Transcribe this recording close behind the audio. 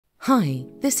Hi,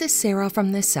 this is Sarah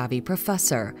from The Savvy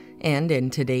Professor, and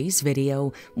in today's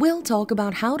video, we'll talk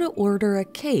about how to order a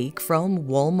cake from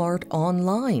Walmart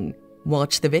online.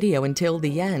 Watch the video until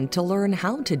the end to learn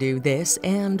how to do this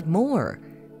and more.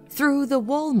 Through the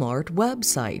Walmart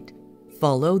website,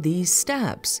 follow these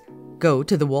steps. Go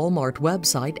to the Walmart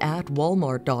website at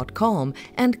walmart.com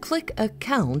and click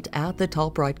Account at the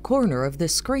top right corner of the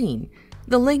screen.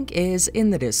 The link is in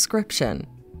the description.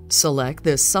 Select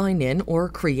the Sign In or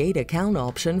Create Account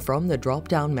option from the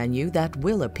drop-down menu that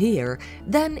will appear,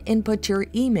 then input your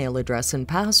email address and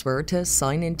password to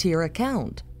sign into your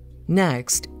account.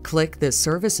 Next, click the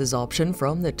Services option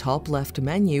from the top left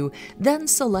menu, then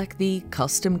select the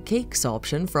Custom Cakes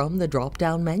option from the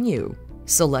drop-down menu.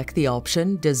 Select the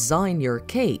option Design Your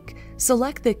Cake.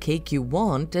 Select the cake you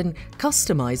want and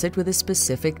customize it with the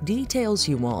specific details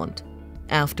you want.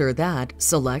 After that,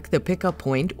 select the pickup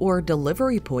point or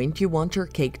delivery point you want your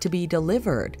cake to be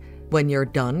delivered. When you're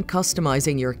done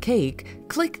customizing your cake,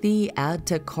 click the Add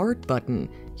to Cart button.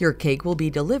 Your cake will be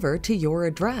delivered to your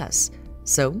address.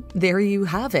 So, there you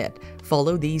have it.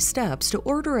 Follow these steps to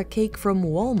order a cake from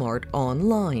Walmart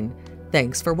online.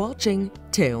 Thanks for watching.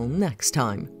 Till next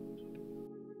time.